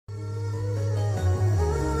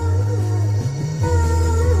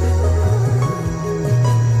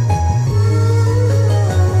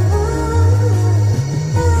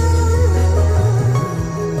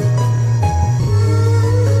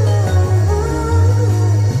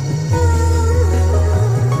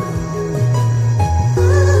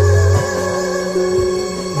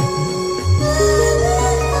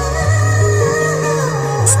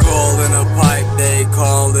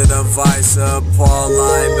subpar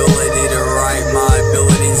liability to write. My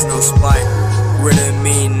abilities, no spite. Rid of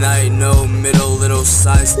me, night, no middle, little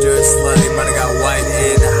size, dirt slutty. Money got white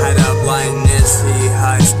and hide up blindness. He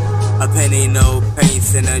hides a penny, no paint,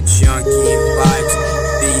 than a junkie vibes.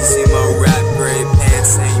 These emo rap gray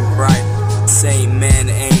pants ain't bright. Same man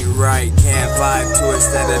ain't right. Can't vibe to a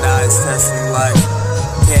standardized testing life.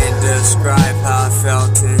 Can't describe how I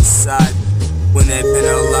felt inside when they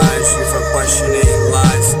penalize you for questioning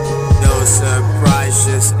lies. No surprise,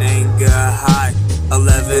 just anger high.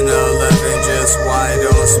 11-11, just why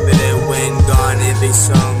don't spit it when gone. It be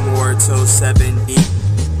some more till 7 deep.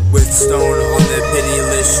 With stone on the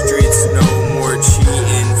pitiless streets, no more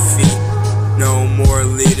cheating feet. No more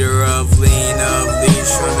leader of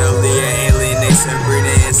leash on the lead. Alienation,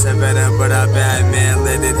 breeding, it's a venom, but a bad man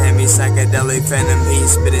lit it. Hand me psychedelic venom, he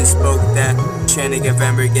spit and spoke that. Chanting of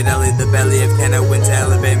Amber, get Ellie, the belly of Canna, went to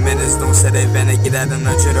elevate menace. Don't set it, Vanna, get out of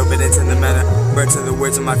no jitter, but it's in the meta. Burn to the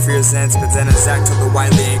words of my fears and spit then a Zach to the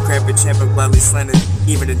widely and cramp and champ and gladly slanted.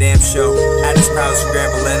 Even the damn show, at his powers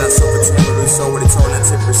scrambling, I sold for 10, but we sold with a tone at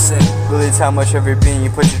 10%. Really, it's how much every being you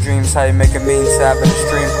put your dreams, how you make a mean sap in the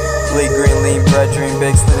stream. Bleed green, lean, bread, dream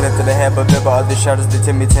big, slid into the head, but bit by other shouters, they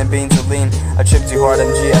tip me 10 beans of lean. I trip too hard,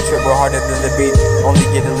 MG, I trip more harder than the beat. Only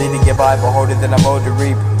get a lead to get by, but harder than I'm owed to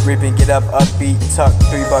reap. Reaping, get up, upbeat, tuck,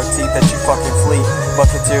 $3 teeth that you fucking flee.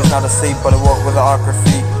 Bucketeers not asleep, but I walk with an awkward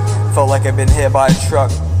feet. Felt like I've been hit by a truck.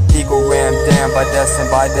 Eagle ram, damn, by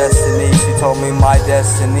destiny. She told me my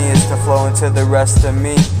destiny is to flow into the rest of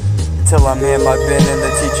me. Till I'm him, I've been in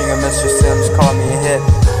the teaching of Mr. Sims, call me a hit.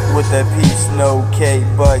 With a piece, no cake,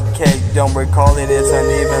 but cake, don't recall it, it's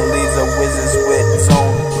uneven, leaves a wizard's wit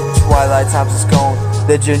zone. Twilight times is gone.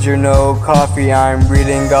 The ginger, no coffee, I'm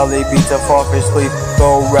reading golly beats of fawfish sleep.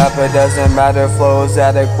 Gold rapper, doesn't matter, flows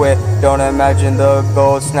adequate. Don't imagine the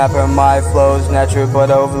gold snapper, my flows natural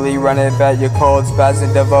but overly run it back. Your cold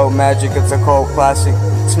spazzing, devote magic, it's a cold classic.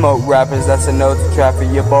 Smoke rappers, that's a note to traffic.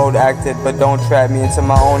 You're bold acted, but don't trap me into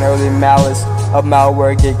my own early malice. A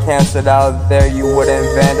malware get cancelled out there, you wouldn't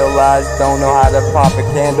vandalize. Don't know how to pop a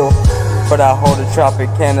candle, but I hold a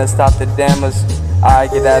Tropicana, stop the damage. I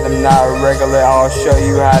get at them not regular, I'll show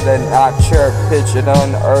you how to not chirp. Pitch it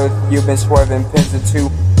on earth, you've been swerving pins or two.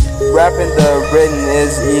 Rapping the written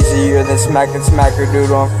is easier than smacking smacker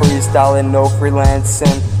dude on freestyling, no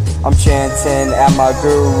freelancing. I'm chanting at my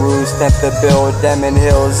guru, stamp the bill, Demon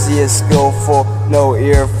Hills, he is skillful, no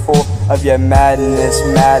earful of your madness.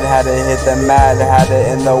 Mad had to hit the mad, had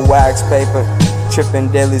it in the wax paper.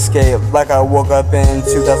 Tripping daily skate like I woke up in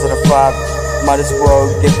 2005. Might as well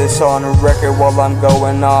get this on record while I'm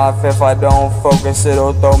going off. If I don't focus,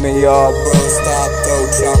 it'll throw me off. Bro, stop, throat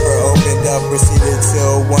chopper opened up, proceeded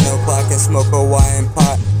till 1 o'clock and smoke Hawaiian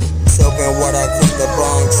pot. Soaking what I cleaned the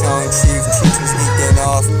bong chong, chief was sneaking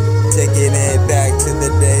off. Taking it back to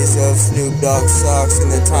the days of Snoop Dogg socks and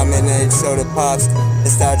the time and age soda pops.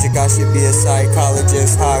 Nostalgic, I should be a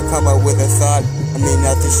psychologist. How I come up with a thought, I mean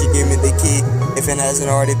nothing, she give me the key if it hasn't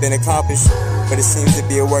already been accomplished. But it seems to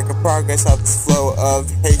be a work of progress, how this flow of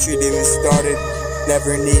hatred even started.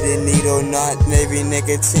 Never needed needle, not navy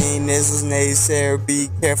nicotine. Nizzles, naysayer, be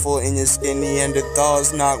careful in your skin.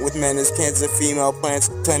 Neanderthals, not with menace, cancer, female plants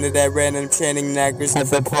planted at random, chanting naggers at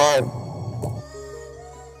the pod.